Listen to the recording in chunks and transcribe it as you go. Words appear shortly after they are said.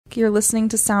You're listening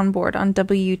to Soundboard on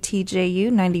WTJU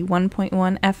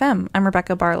 91.1 FM. I'm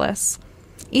Rebecca Barless.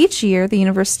 Each year, the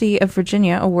University of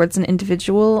Virginia awards an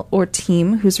individual or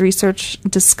team whose research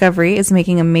discovery is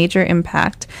making a major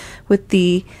impact with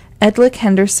the Edlick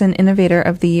Henderson Innovator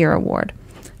of the Year Award.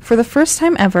 For the first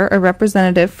time ever, a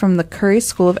representative from the Curry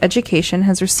School of Education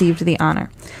has received the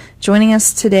honor. Joining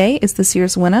us today is this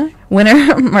year's winner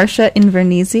Marcia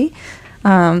Invernizzi,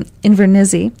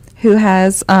 who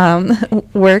has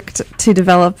worked to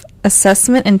develop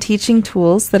assessment and teaching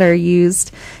tools that are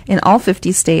used in all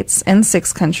 50 states and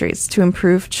 6 countries to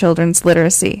improve children's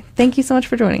literacy. Thank you so much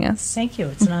for joining us. Thank you.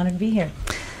 It's an honor to be here.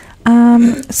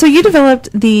 So you developed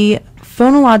the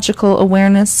Phonological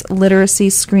Awareness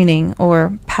Literacy Screening,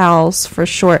 or PALS for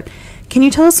short. Can you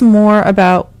tell us more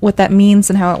about what that means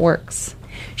and how it works?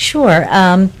 Sure.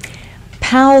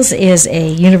 PALS is a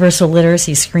universal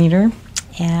literacy screener,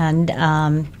 and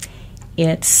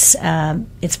it's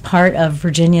part of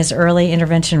Virginia's Early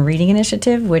Intervention Reading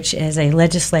Initiative, which is a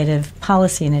legislative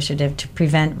policy initiative to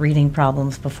prevent reading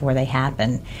problems before they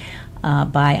happen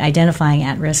by identifying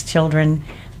at-risk children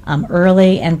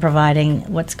early and providing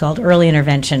what's called early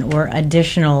intervention or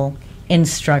additional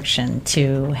instruction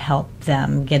to help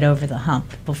them get over the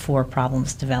hump before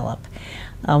problems develop.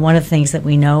 One of the things that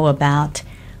we know about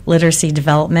literacy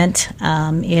development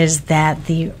is that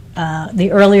the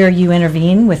earlier you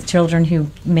intervene with children who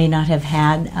may not have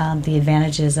had the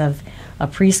advantages of a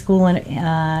preschool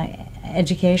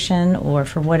education, or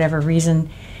for whatever reason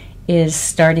is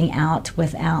starting out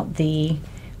without the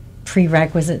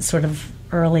prerequisite sort of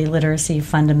early literacy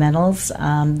fundamentals,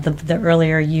 the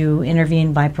earlier you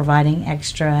intervene by providing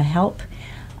extra help,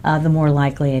 the more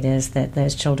likely it is that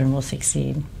those children will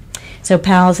succeed. So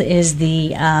PALS is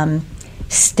the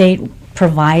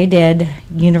state-provided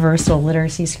universal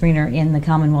literacy screener in the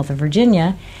Commonwealth of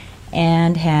Virginia,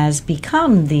 and has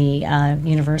become the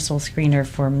universal screener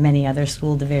for many other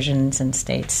school divisions and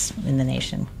states in the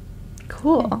nation.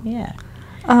 Cool. Yeah.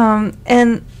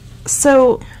 And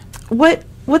so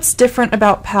what's different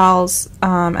about PALS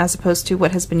as opposed to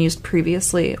what has been used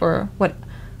previously, or what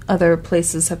other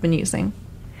places have been using?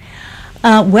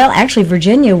 Well, actually,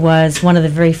 Virginia was one of the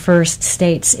very first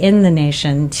states in the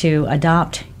nation to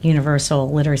adopt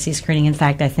universal literacy screening. In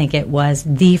fact, I think it was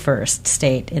the first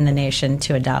state in the nation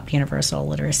to adopt universal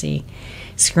literacy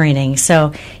screening.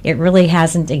 So it really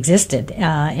hasn't existed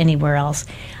anywhere else.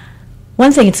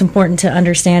 One thing it's important to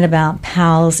understand about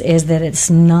PALS is that it's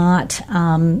not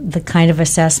the kind of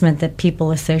assessment that people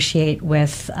associate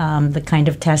with the kind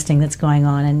of testing that's going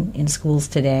on in schools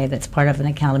today, that's part of an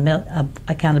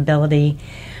accountability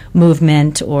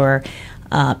movement or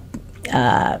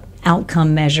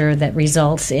outcome measure that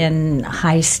results in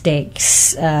high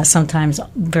stakes, sometimes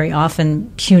very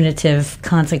often punitive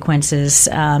consequences.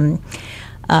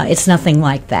 It's nothing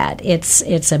like that.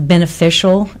 It's a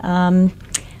beneficial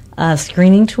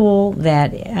screening tool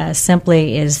that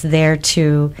simply is there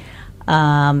to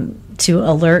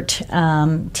alert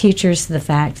teachers to the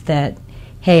fact that,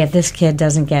 hey, if this kid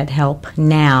doesn't get help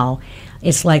now,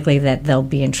 it's likely that they'll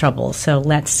be in trouble. So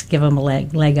let's give them a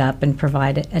leg up and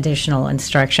provide additional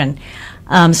instruction.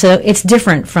 So it's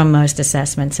different from most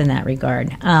assessments in that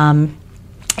regard.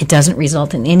 It doesn't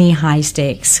result in any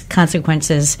high-stakes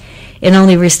consequences. It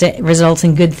only results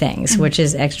in good things, which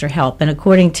is extra help. And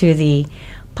according to the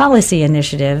policy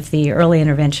initiative, the Early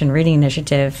Intervention Reading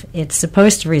Initiative, it's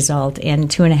supposed to result in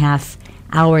 2.5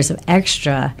 hours of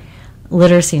extra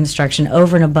literacy instruction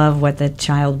over and above what the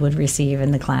child would receive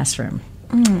in the classroom.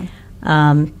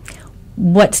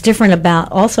 What's different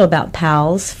about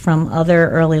PALS from other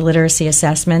early literacy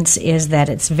assessments is that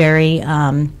it's very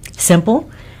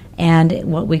simple and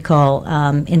what we call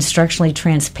instructionally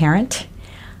transparent.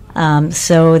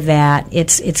 So that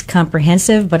it's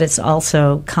comprehensive, but it's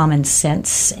also common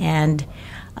sense, and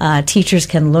teachers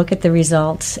can look at the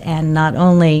results and not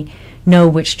only know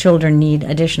which children need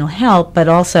additional help, but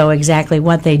also exactly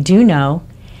what they do know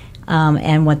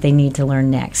and what they need to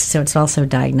learn next. So it's also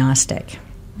diagnostic.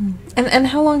 And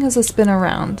how long has this been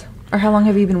around, or how long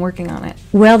have you been working on it?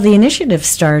 Well, the initiative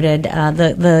started,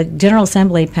 the General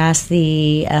Assembly passed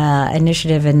the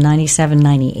initiative in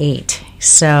 97-98,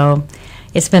 so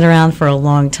it's been around for a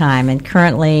long time, and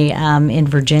currently in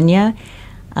Virginia,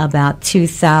 about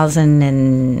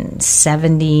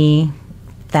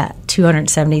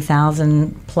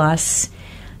 270,000 plus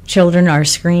children are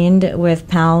screened with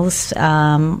PALS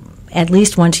at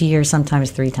least once a year,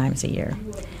 sometimes 3 times a year.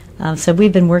 So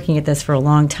we've been working at this for a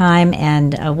long time,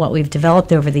 and what we've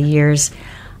developed over the years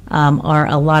are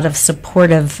a lot of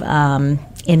supportive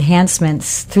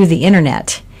enhancements through the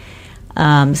internet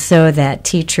so that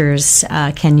teachers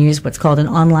can use what's called an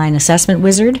online assessment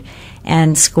wizard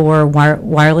and score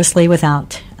wirelessly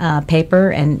without paper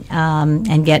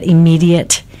and get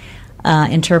immediate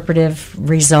interpretive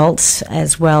results,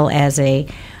 as well as a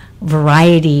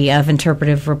variety of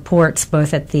interpretive reports,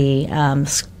 both at the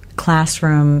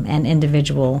classroom and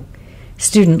individual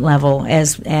student level.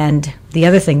 And the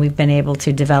other thing we've been able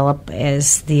to develop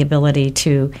is the ability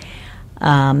to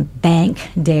bank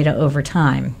data over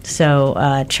time. So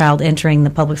a child entering the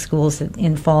public schools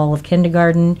in fall of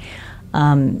kindergarten,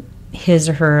 his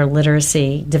or her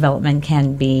literacy development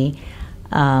can be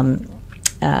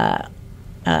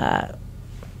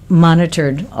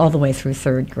monitored all the way through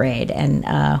third grade, and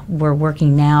we're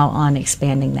working now on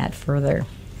expanding that further.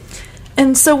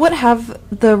 And so what have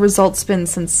the results been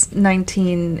since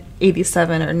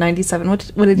 1987 or 97? What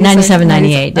did you 97, say?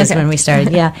 98 is when we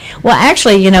started, yeah. Well,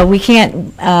 actually, we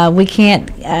can't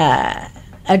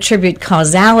attribute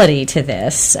causality to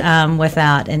this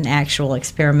without an actual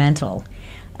experimental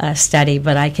study,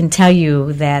 but I can tell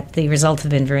you that the results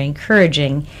have been very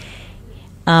encouraging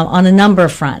on a number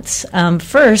of fronts.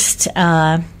 First,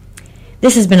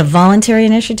 this has been a voluntary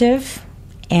initiative,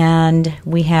 and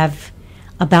we have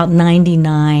about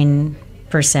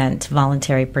 99%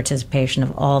 voluntary participation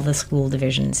of all the school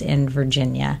divisions in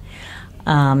Virginia.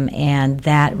 And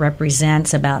that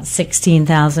represents about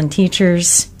 16,000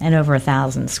 teachers and over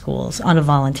 1,000 schools on a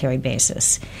voluntary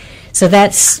basis. So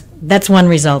that's one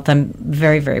result I'm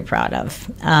very, very proud of.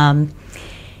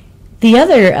 The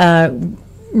other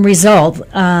result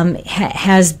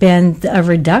has been a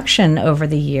reduction over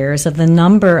the years of the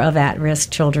number of at-risk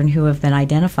children who have been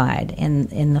identified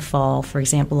in the fall, for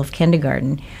example, of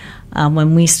kindergarten.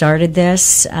 When we started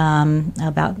this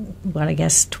about,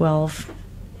 12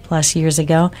 plus years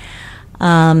ago,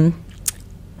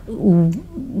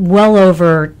 well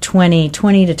over 20 to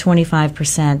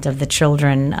 25% of the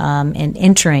children in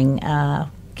entering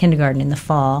kindergarten in the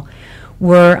fall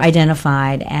were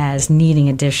identified as needing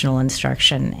additional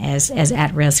instruction, as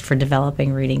at risk for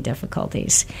developing reading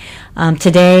difficulties.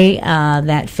 Today,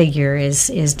 that figure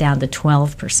is down to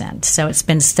 12%, so it's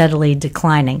been steadily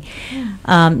declining.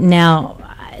 Now,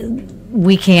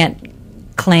 we can't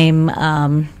claim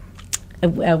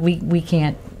we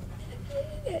can't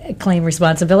claim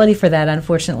responsibility for that,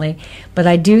 unfortunately, but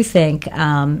I do think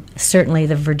certainly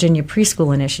the Virginia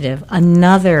Preschool Initiative,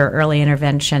 another early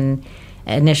intervention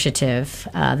initiative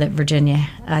that Virginia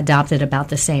adopted about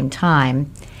the same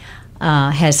time,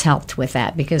 has helped with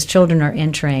that, because children are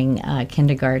entering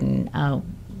kindergarten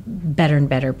better and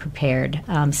better prepared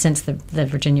since the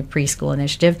Virginia Preschool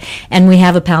Initiative. And we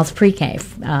have a PALS pre-K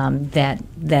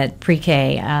that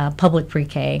pre-K, public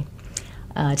pre-K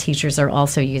teachers are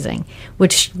also using,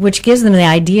 which gives them the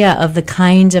idea of the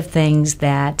kinds of things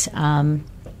that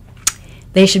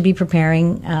they should be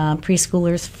preparing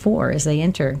preschoolers for as they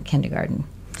enter kindergarten.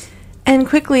 And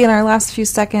quickly, in our last few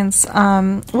seconds,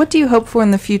 what do you hope for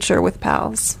in the future with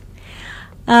PALS?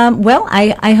 Well,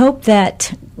 I hope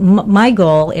that my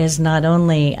goal is not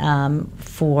only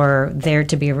for there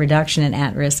to be a reduction in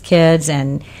at-risk kids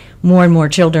and more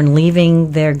children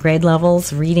leaving their grade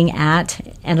levels, reading at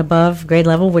and above grade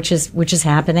level, which is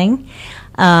happening.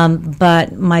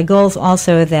 But my goal is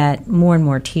also that more and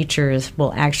more teachers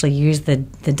will actually use the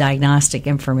diagnostic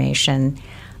information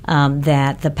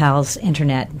that the PALS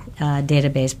Internet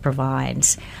database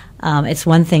provides. It's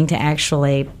one thing to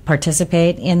actually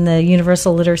participate in the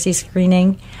universal literacy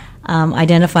screening,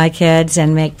 identify kids,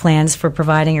 and make plans for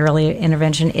providing early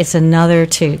intervention. It's another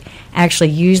to actually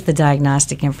use the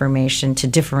diagnostic information to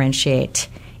differentiate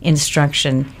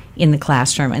instruction in the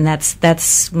classroom, and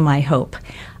that's my hope.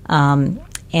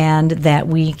 And that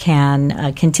we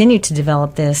can continue to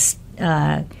develop this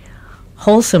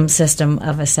wholesome system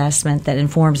of assessment that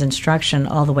informs instruction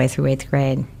all the way through 8th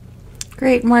grade.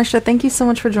 Great. Marcia, thank you so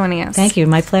much for joining us. Thank you.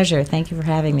 My pleasure. Thank you for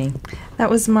having me. That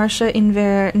was Marcia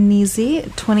Invernizzi,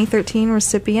 2013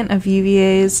 recipient of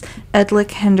UVA's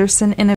Edlick Henderson